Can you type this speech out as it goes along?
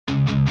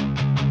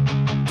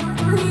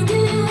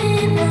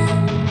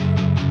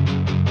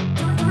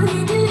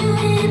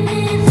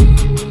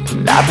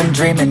been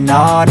dreaming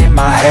on in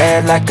my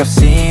head like I've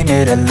seen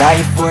it. A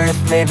life worth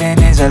living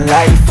is a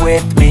life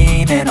with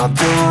meaning. I'll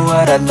do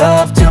what I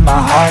love till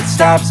my heart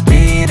stops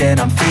beating.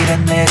 I'm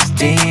feeding this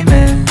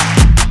demon.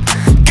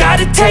 Got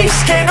a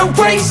taste, can't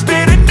erase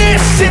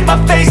bitterness in my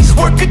face.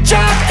 Work a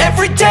job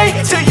every day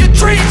till your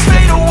dreams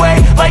fade away.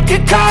 Like a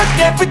card,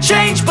 never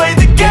change, play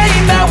the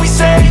game that we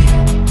say.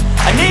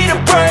 I need a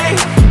break.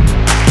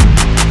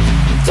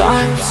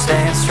 I'm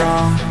staying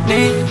strong,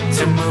 need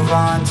to move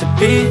on to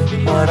be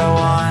what I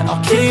want.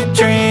 I'll keep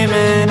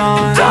dreaming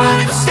on.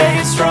 I'm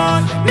staying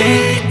strong,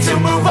 need to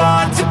move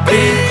on to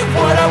be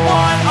what I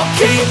want. I'll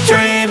keep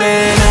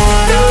dreaming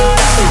on.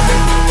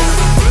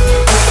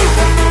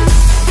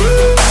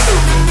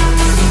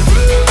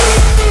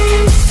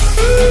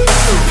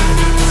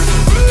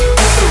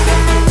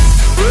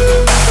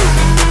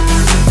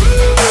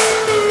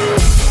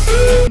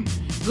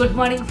 Good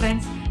morning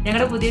friends.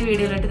 ഞങ്ങളുടെ പുതിയ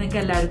വീഡിയോയിലോട്ട് നിങ്ങൾക്ക്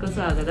എല്ലാവർക്കും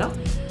സ്വാഗതം.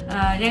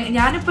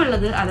 ഞാനിപ്പോൾ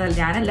ഉള്ളത്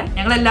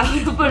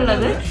ഞങ്ങളെല്ലാവരും ഇപ്പോൾ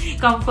ഉള്ളത്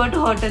കംഫർട്ട്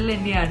ഹോട്ടലിൽ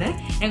തന്നെയാണ്.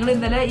 ഞങ്ങൾ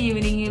ഇന്നലെ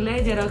ഈവനിങ്ങിൽ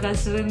ഗെർഗജ്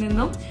കാസ്ട്രിയിൽ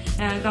നിന്നും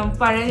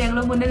പഴയ ഞങ്ങൾ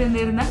മുന്നേ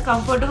നിന്നിരുന്ന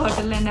കംഫർട്ട്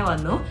ഹോട്ടലിൽ തന്നെ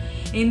വന്നു.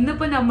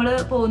 ഇന്നിപ്പോൾ നമ്മൾ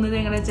പോകുന്നത്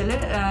എങ്ങനെയാണെന്ന്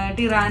വെച്ചാൽ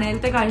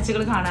ടിറാനയിലത്തെ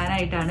കാഴ്ചകൾ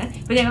കാണാനായിട്ടാണ്.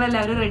 ഇപ്പോൾ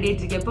ഞങ്ങളെല്ലാവരും റെഡി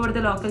ആയിട്ടിരിക്കുക. ഇപ്പോൾ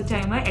ഇവിടുത്തെ ലോക്കൽ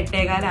ടൈം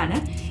 8:15.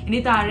 ഇനി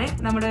താഴെ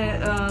നമ്മുടെ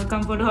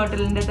കംഫർട്ട്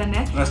ഹോട്ടലിന്റെ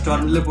തന്നെ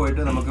റെസ്റ്റോറന്റിൽ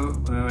പോയിട്ട് നമുക്ക്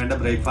വേണ്ട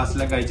ബ്രേക്ക്ഫാസ്റ്റ്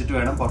എല്ലാം കഴിച്ചിട്ട്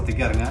വേണം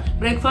പുറത്തേക്ക് ഇറങ്ങാൻ.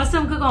 ബ്രേക്ക്ഫാസ്റ്റ്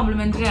നമുക്ക്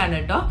കോംപ്ലിമെന്ററി ആണ്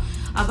കേട്ടോ.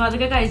 അപ്പൊ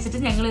അതൊക്കെ കഴിച്ചിട്ട്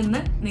ഞങ്ങൾ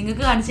ഇന്ന്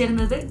നിങ്ങൾക്ക് കാണിച്ചു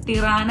തരുന്നത്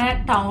ടിറാന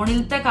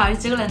ടൗണിലത്തെ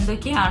കാഴ്ചകൾ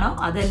എന്തൊക്കെയാണോ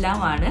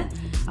അതെല്ലാമാണ്.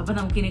 അപ്പൊ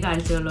നമുക്കിനി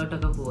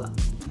കാഴ്ചകളിലോട്ടൊക്കെ പോവാം.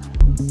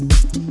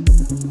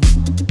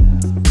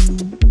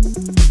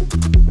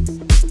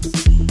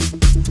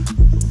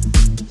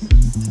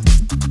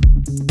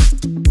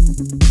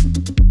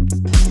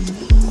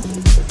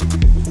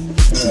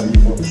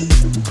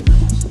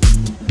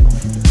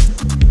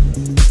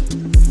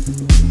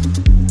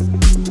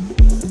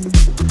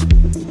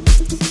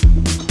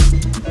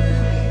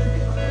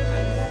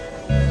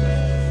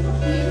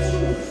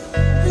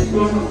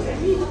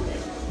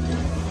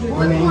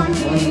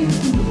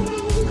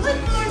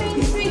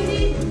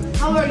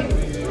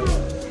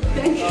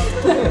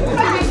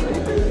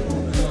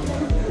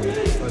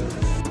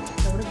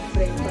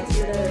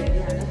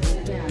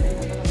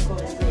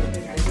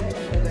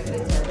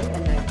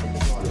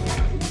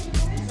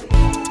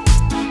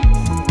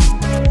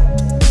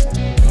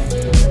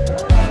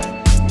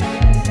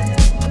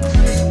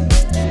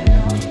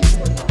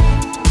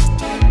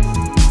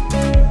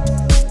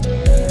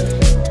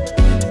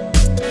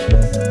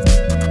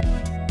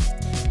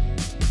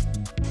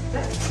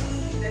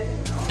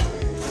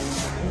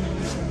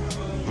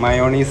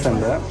 മയോണീസ്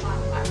ഉണ്ട്,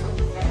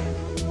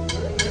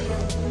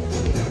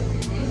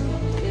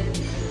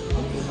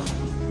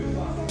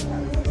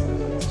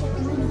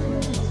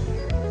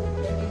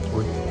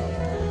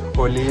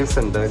 ഒലീവ്സ്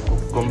ഉണ്ട്,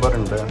 കുക്കുംബർ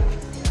ഉണ്ട്,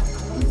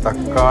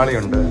 തക്കാളി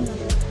ഉണ്ട്,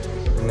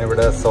 പിന്നെ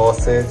ഇവിടെ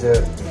സോസേജ്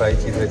ഫ്രൈ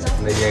ചെയ്ത്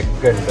വെച്ചിട്ടുണ്ട്,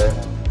 എഗ് ഉണ്ട്,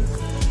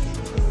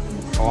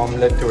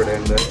 ഓംലെറ്റ് ഇവിടെ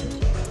ഉണ്ട്,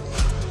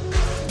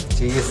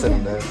 ചീസ്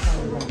ഉണ്ട്,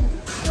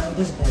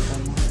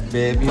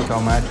 ബേബി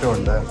ടൊമാറ്റോ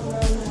ഉണ്ട്,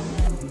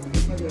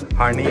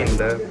 ഹണി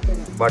ഉണ്ട്,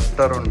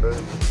 ബട്ടർ ഉണ്ട്,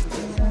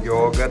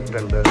 യോഗർട്ട്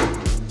ഉണ്ട്.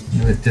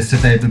 വ്യത്യസ്ത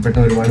ടൈപ്പിൽപ്പെട്ട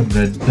ഒരുപാട്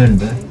ബ്രെഡ്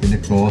ഉണ്ട്, പിന്നെ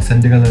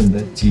ക്രോസന്റുകൾ ഉണ്ട്,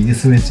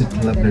 ചീസ്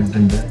വെച്ചിട്ടുള്ള ബ്രെഡ്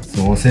ഉണ്ട്,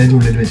 സോസേജ്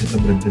ഉള്ളിൽ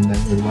വെച്ചിട്ടുള്ള ബ്രെഡ് ഉണ്ട്,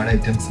 ഒരുപാട്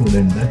ഐറ്റംസ്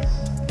ഇവിടെ ഉണ്ട്.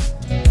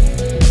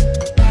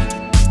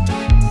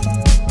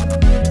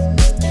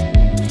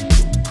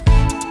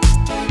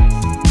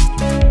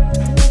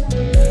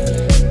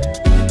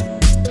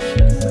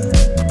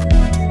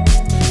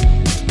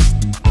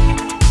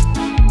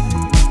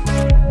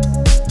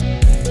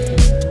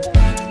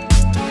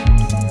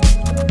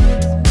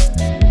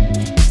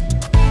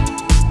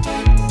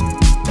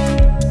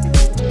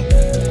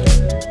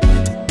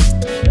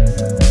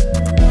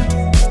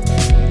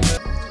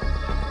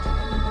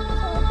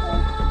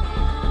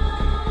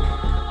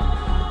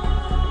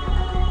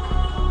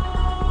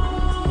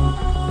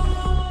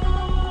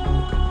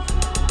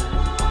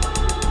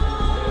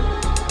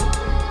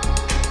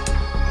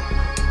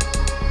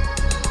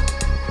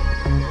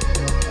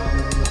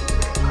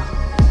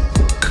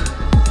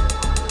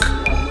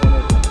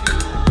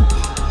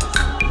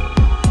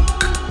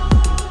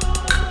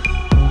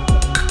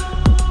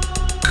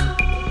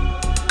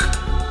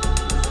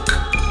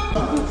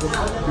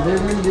 They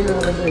will leave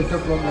around 8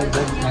 o'clock like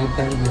that, night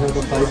time. We have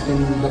the flight in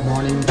the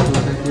morning,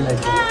 2:30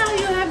 like that. Ah,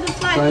 you have the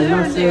flight. So I will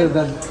not say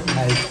that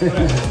night.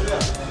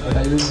 But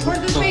I will For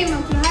the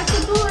payment, you have to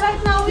do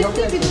right now with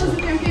it because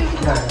you can pay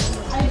with cash.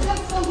 I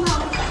just told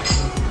now.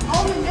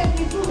 Only get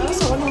me 2 minutes.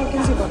 so no,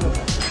 can see that.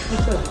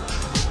 Sure.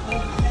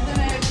 And then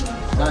I have to.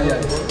 Ah, yeah.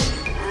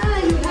 Ah,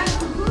 you have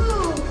to go.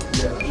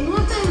 Yeah. In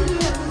what time do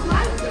you have the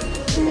flight?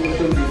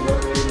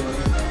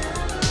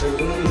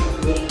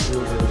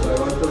 I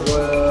want to go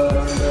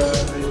around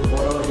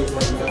 4 hours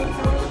before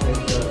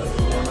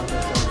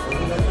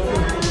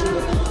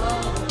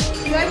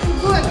You have to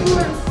go at 2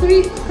 or 3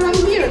 from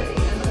here.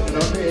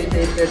 around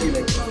 8:30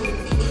 like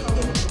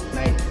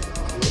night.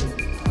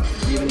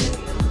 Evening.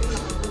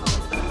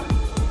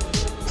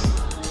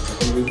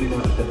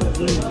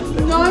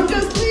 No, I'm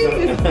just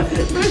sleeping.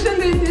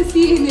 Përshëndetje,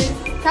 si jeni?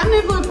 Kam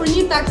nevojë për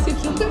një taksi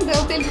çupim dhe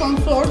hotel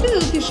komforti dhe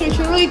do t'i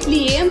shoqëroj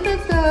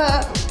klientët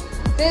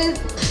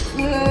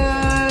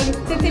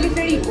te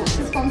teleferiku.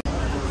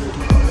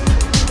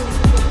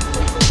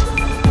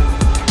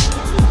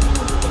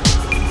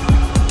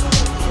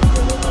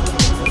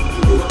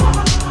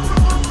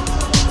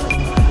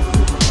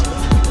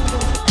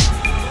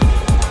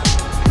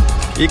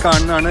 ഈ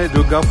കാണുന്നതാണ്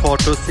രുഗ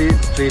ഫോർട്ടോസി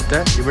street.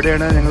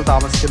 ഇവിടെയാണ് ഞങ്ങൾ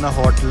താമസിക്കുന്ന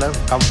hotel,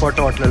 comfort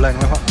ഹോട്ടലുള്ള.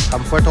 ഞങ്ങൾ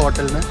comfort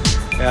ഹോട്ടലിൽ നിന്ന്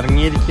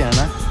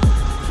ഇറങ്ങിയിരിക്കുകയാണ്.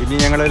 ഇനി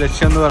ഞങ്ങളുടെ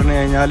ലക്ഷ്യം എന്ന് പറഞ്ഞു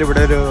കഴിഞ്ഞാൽ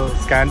ഇവിടെ ഒരു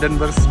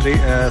സ്കാൻഡൻബർഗ്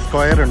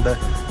സ്ക്വയർ ഉണ്ട്.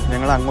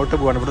 ഞങ്ങൾ അങ്ങോട്ട്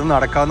പോകണം. ഇവിടെ നിന്ന്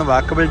നടക്കാവുന്ന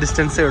വാക്കബിൾ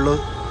ഡിസ്റ്റൻസേ ഉള്ളൂ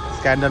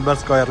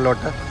സ്കാൻഡൻബർഗ്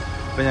സ്ക്വയറിലോട്ട്.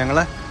 അപ്പോൾ ഞങ്ങൾ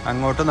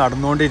അങ്ങോട്ട്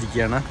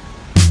നടന്നുകൊണ്ടിരിക്കുകയാണ്.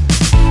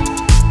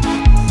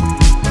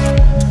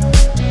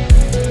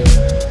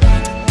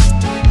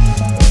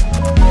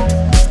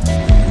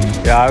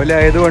 രാവിലെ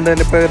ആയതുകൊണ്ട്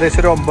തന്നെ ഇപ്പോൾ ഏകദേശം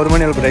ഒരു 9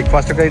 മണിയാണ്.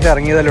 ബ്രേക്ക്ഫാസ്റ്റ് ഒക്കെ ആയിട്ട്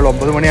ഇറങ്ങിയതല്ലേ ഉള്ളൂ.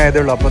 9 മണി ആയതേ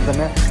ഉള്ളൂ. അപ്പം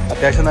തന്നെ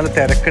അത്യാവശ്യം നല്ല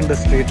തിരക്കുണ്ട്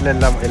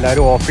സ്ട്രീറ്റിലെല്ലാം.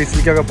 എല്ലാവരും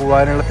ഓഫീസിലേക്കൊക്കെ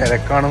പോകാനുള്ള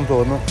തിരക്കാണെന്ന്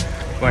തോന്നുന്നു.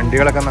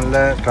 വണ്ടികളൊക്കെ നല്ല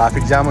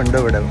ട്രാഫിക് ജാം ഉണ്ട്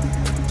ഇവിടെ.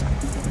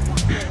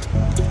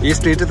 ഈ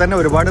സ്ട്രീറ്റിൽ തന്നെ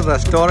ഒരുപാട്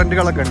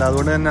റെസ്റ്റോറൻറ്റുകളൊക്കെ ഉണ്ട്.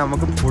 അതുകൊണ്ട് തന്നെ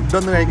നമുക്ക്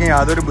ഫുഡൊന്നും കഴിക്കാൻ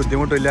യാതൊരു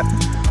ബുദ്ധിമുട്ടില്ല.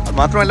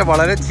 മാത്രമല്ല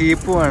വളരെ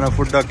ചീപ്പുമാണ്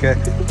ഫുഡൊക്കെ.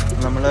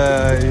 നമ്മൾ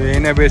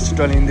യുഎനെ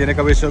അപേക്ഷിച്ചിട്ടോ അല്ലെങ്കിൽ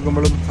ഇന്ത്യനൊക്കെ അപേക്ഷിച്ച്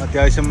നോക്കുമ്പോഴും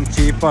അത്യാവശ്യം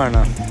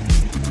ചീപ്പാണ്.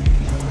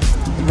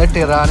 ഇന്ന്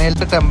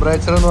ടിറാനയിലത്തെ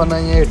ടെമ്പറേച്ചർ എന്ന് പറഞ്ഞു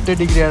കഴിഞ്ഞാൽ 8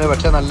 ഡിഗ്രിയാണ്.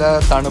 പക്ഷെ നല്ല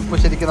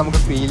തണുപ്പ് ശരിക്കും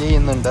നമുക്ക് ഫീൽ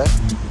ചെയ്യുന്നുണ്ട്.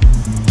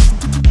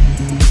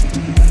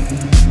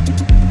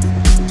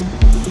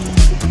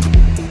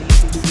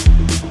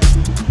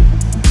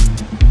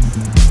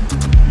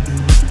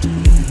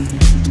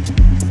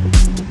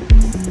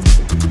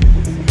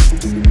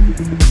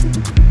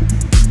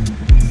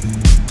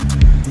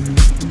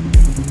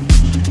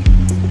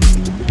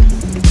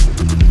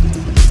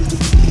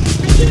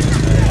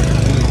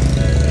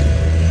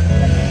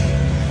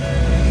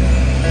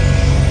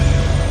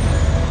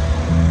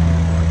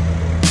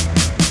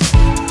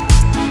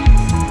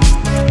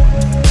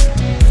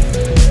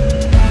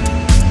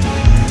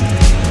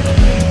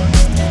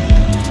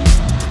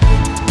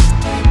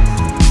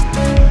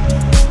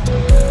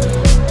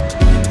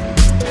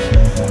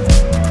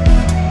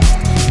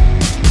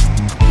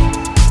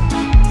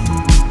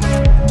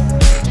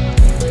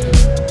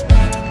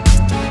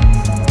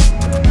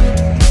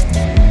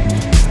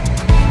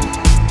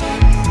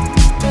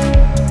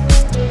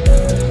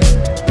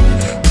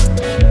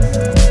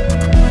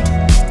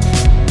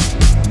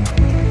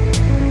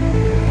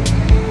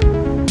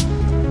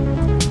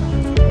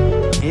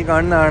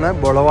 കാണുന്നതാണ്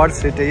ബൊളവാർഡ്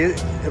സ്ട്രീറ്റ്.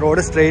 ഈ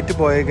റോഡ് സ്ട്രെയിറ്റ്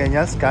പോയി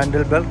കഴിഞ്ഞാൽ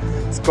സ്കാൻഡൽബർഗ്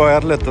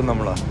സ്ക്വയറിലെത്തും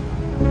നമ്മൾ.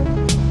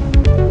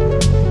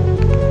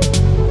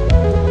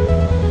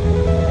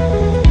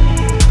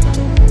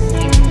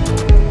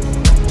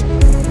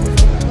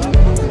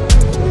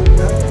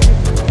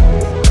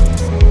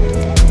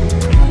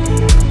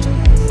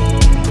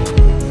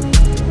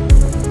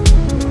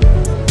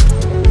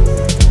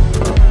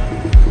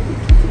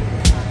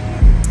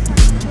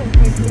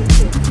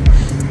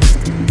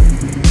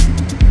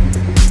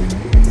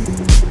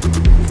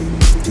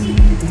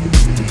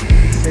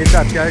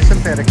 അത്യാവശ്യം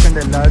തിരക്കുണ്ട്.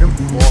 എല്ലാവരും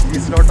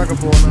ഓഫീസിലോട്ടൊക്കെ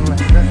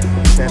പോകുന്നതിൻ്റെ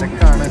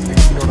തിരക്കാണ്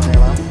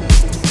സ്ട്രീറ്റിലുടനീളം.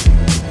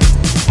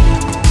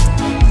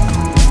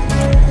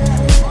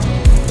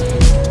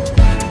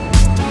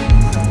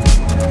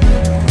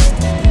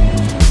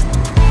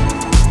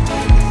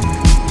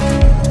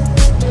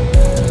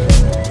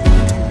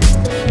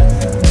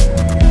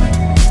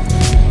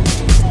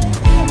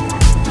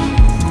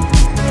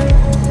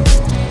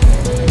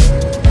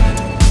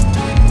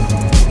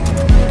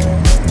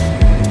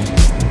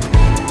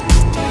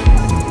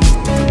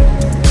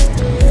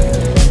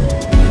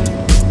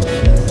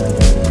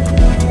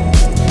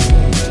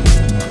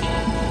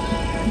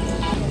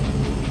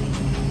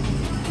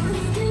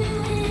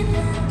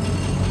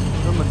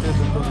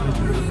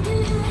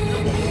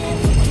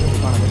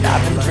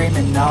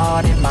 Dreaming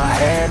on in my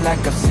head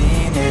like I've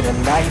seen it. A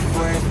life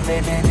worth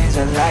living is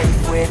a life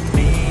with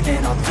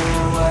meaning. I'll do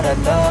what I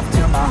love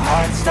till my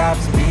heart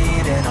stops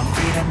beating. I'm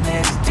feeding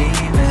this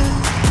demon.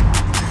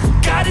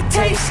 Got a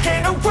taste,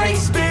 can't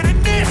erase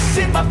bitterness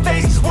in my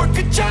face. Work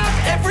a job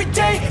every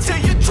day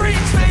till your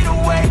dreams fade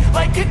away.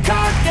 Like a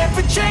card,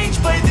 never change.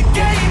 Play the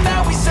game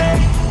that we say.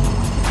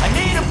 I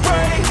need a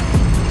break.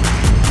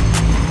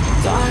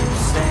 Time to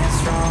stand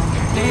strong.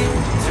 Need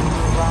to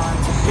move on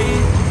to be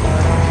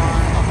what I want.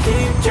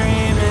 Keep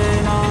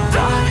dreaming on.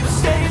 I'm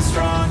staying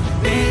strong.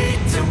 Need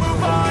to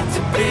move on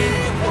to be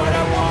what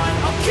I want.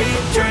 I'll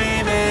keep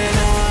dreaming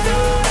on.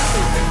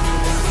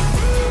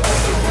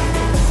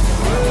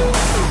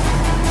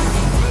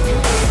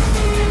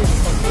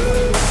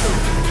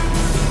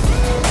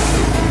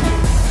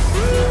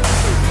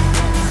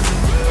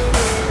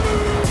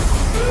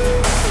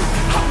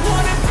 I'm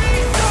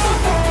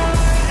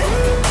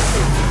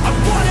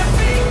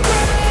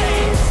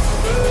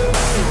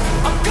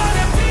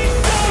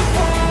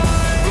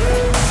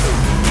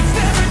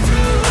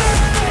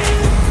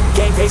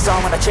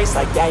chase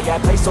like that, yeah, I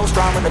play so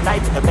strong with a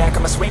knife in the back.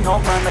 I'ma swing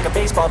home run like a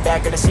baseball bat.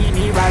 Gonna see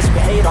me rise, you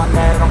can hate on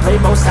that. I don't play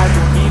most sides,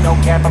 don't need no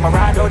cap. I'ma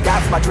ride or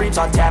die for my dreams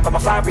on tap. I'ma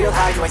fly real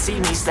high, you ain't see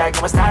me stack.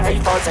 No, it's not how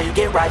you fall, it's how you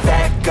get right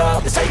back up.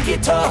 That's how you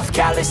get tough.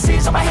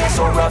 Calluses on my hands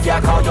so rough, yeah,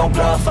 I call your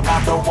bluff. I'm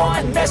not the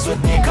one, mess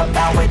with me, come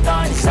out with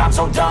none. Cause I'm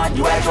so done,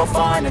 you had your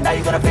fun. And now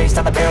you're gonna face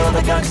down the barrel of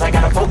the gun. Cause I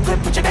got a full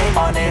clip, put your name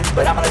on it.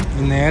 But I'm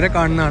gonna നേരെ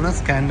കാണുന്നതാണ്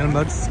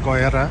സ്കാൻഡൽബർഗ്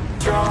square.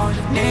 strong,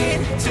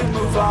 need to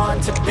move on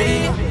to be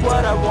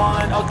what I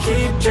want. I'll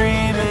keep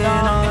dreaming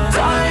on.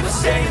 Time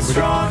staying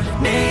strong,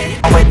 need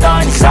with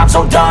none. Cause I'm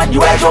so done,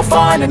 you had your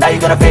fun. And now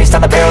you're gonna face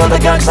down the barrel of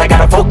the gun. Cause I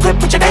got a full clip,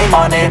 put your name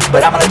on it.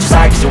 But I'ma let you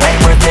slide cause you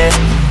ain't worth it.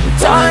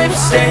 Time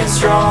staying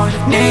strong,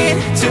 need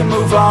to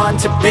move on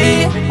to be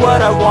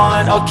what I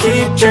want. I'll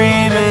keep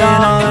dreaming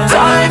on.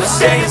 Time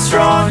staying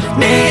strong,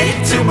 need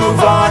to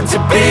move on to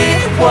be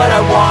what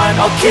I want.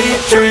 I'll keep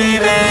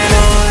dreaming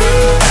on.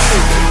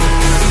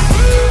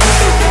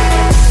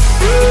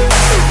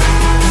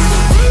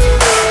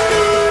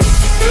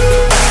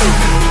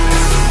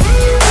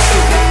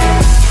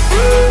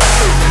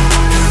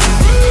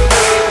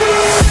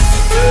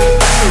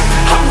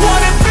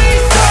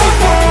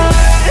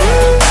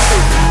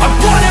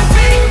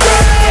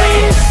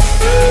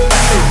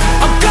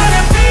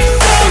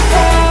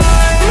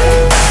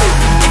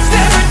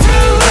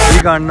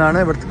 കാണുന്നതാണ്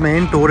ഇവിടുത്തെ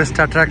main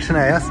tourist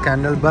അട്രാക്ഷനായ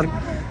സ്കാൻഡൽബർഗ്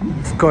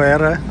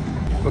square.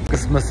 ഇപ്പോൾ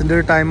ക്രിസ്മസിൻ്റെ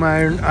ഒരു time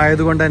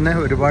ആയതുകൊണ്ട് തന്നെ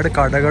ഒരുപാട്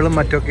കടകളും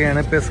മറ്റൊക്കെയാണ്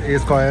ഇപ്പോൾ ഈ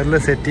സ്ക്വയറിൽ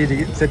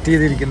സെറ്റ്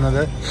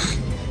ചെയ്തിരിക്കുന്നത്.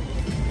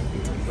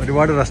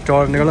 ഒരുപാട്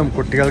റെസ്റ്റോറൻറ്റുകളും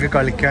കുട്ടികൾക്ക്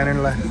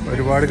കളിക്കാനുള്ള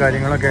ഒരുപാട്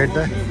കാര്യങ്ങളൊക്കെ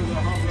ആയിട്ട്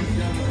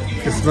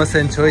ക്രിസ്മസ്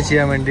എൻജോയ്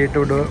ചെയ്യാൻ വേണ്ടിയിട്ട്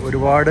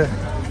ഒരുപാട്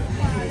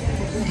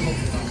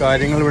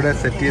കാര്യങ്ങൾ ഇവിടെ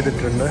സെറ്റ്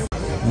ചെയ്തിട്ടുണ്ട്.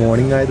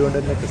 മോർണിംഗ് ആയതുകൊണ്ട്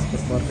തന്നെ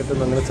ക്രിസ്മസ്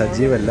മാർക്കറ്റൊന്നും അങ്ങനെ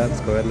സജീവമല്ല.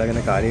 സ്ക്വയറിൽ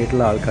അങ്ങനെ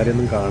കാര്യമായിട്ടുള്ള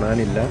ആൾക്കാരെയൊന്നും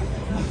കാണാനില്ല.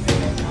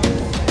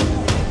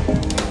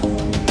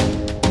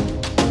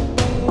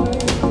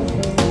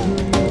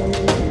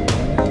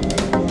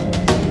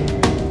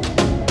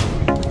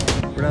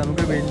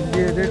 നമുക്ക്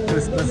വലിയൊരു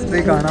ക്രിസ്മസ്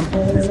ട്രീ കാണാം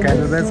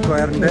സ്കാൻഡൽബർഗ്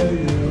സ്ക്വയറിൻ്റെ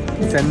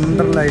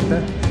സെൻട്രലായിട്ട്.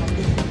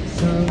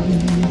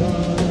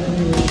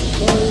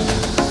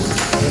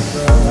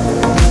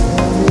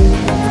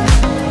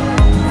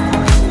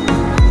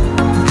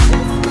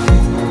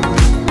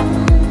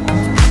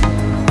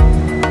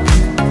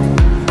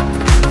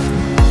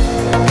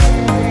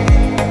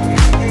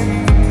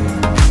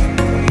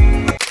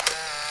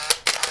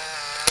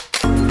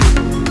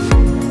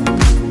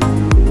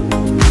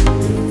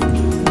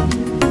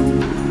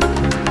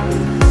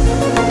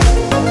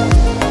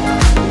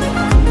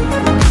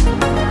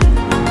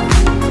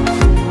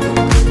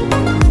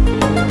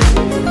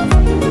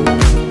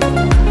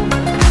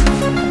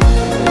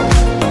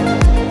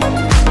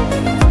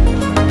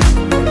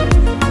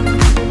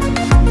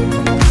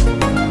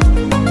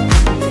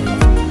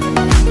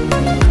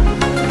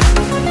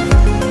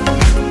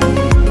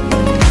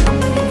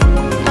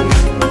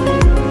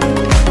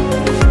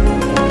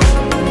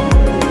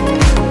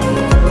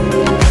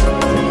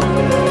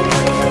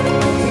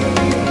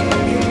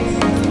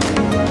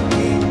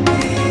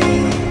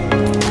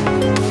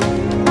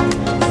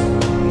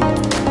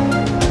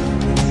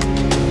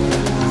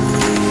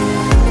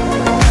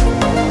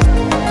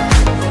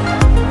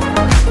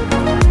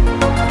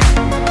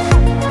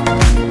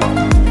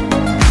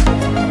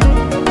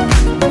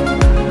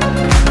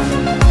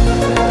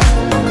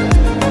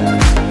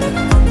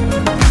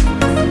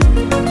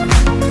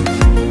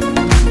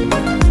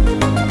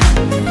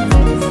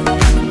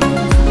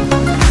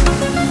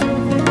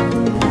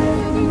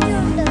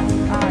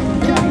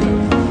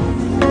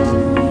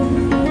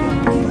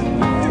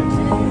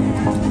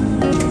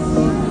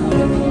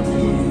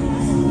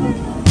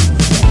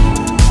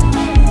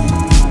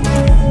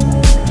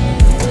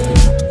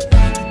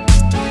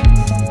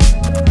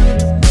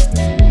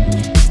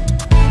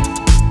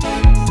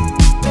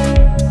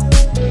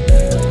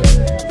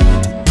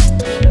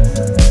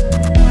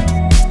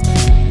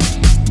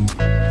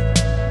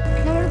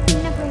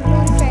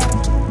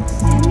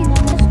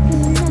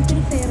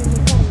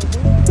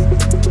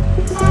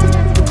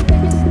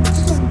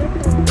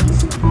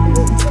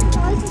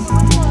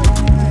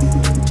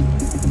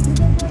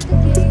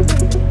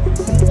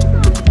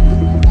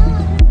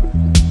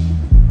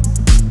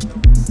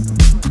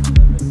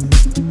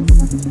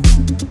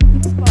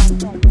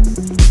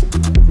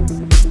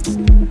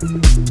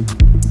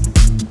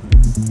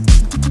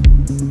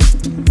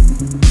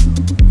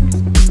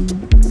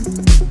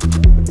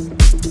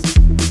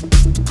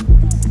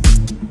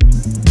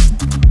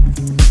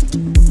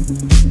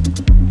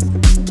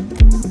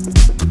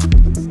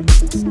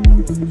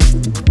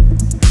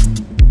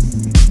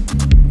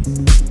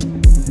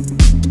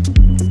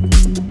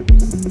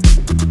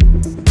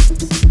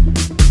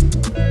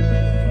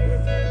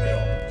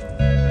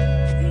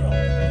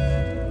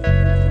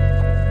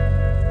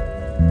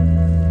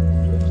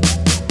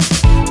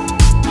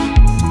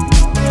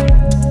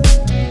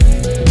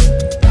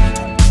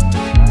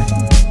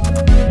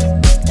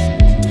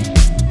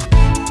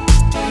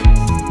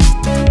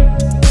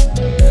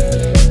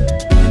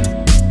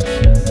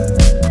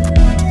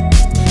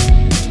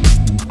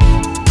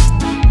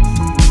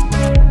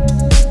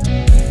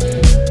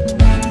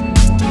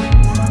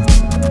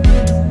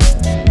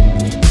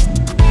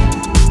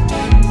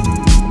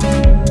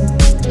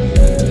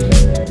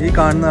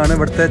 കാണുന്നതാണ്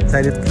ഇവിടുത്തെ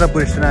ചരിത്ര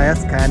പുരുഷനായ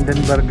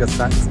സ്കാൻഡൻബർഗ്.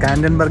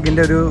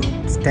 സ്കാൻഡൻബർഗിൻ്റെ ഒരു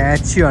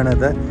സ്റ്റാച്യു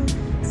ആണിത്.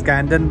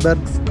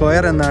 സ്കാൻഡൻബർഗ്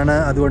സ്ക്വയർ എന്നാണ്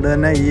അതുകൊണ്ട്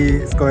തന്നെ ഈ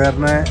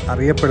സ്ക്വയറിനെ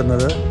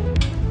അറിയപ്പെടുന്നത്.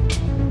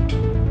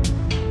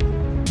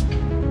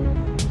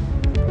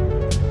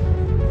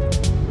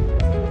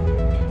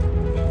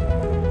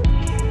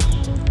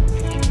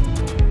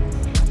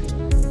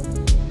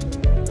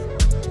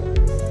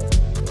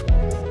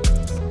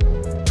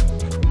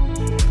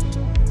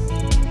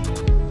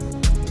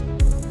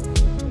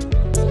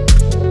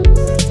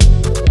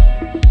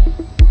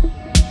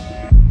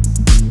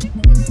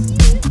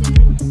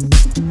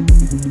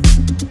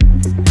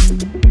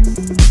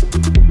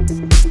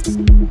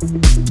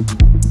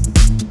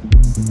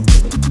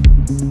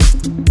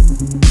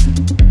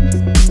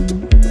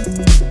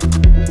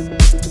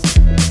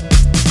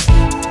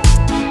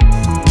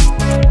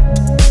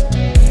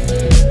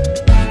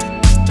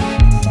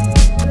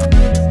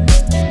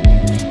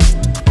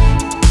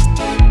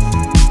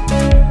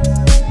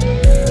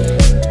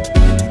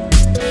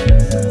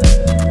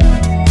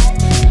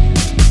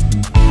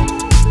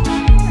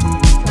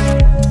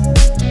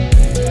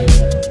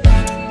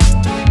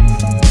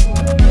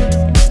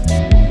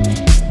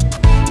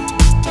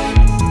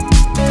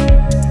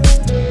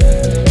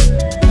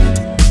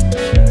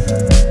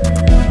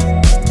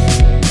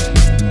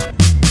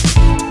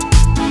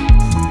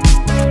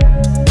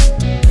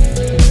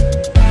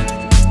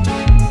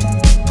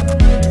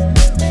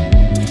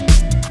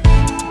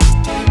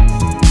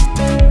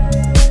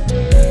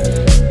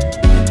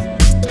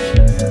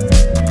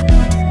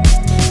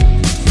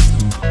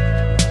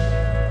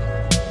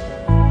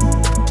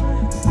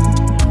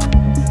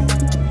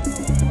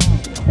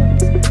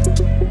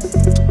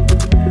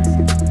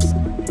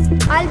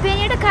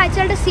 അൽബേനിയയുടെ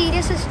കാഴ്ചകളുടെ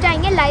സീരീസ്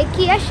ഇഷ്ടമെങ്കിൽ ലൈക്ക്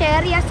ചെയ്യുക,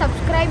 ഷെയർ ചെയ്യുക,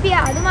 സബ്സ്ക്രൈബ്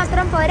ചെയ്യുക.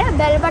 അതുമാത്രം പോരാ,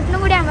 ബെൽ ബട്ടണും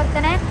കൂടി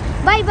അമർത്തണേ.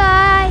 Bye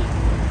bye.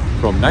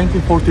 From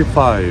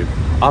 1945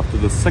 after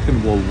the Second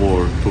World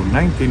War to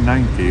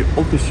 1990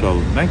 official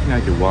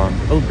 1991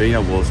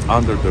 Albania was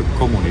under the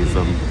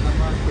communism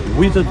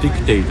with a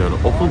dictator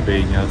of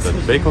Albania that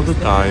back of the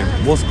time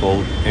was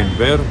called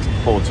Enver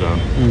Hoxha.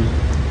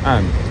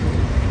 And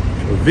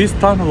this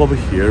tunnel over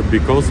here,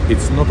 because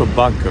it's not a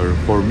bunker,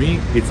 for me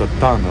it's a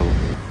tunnel.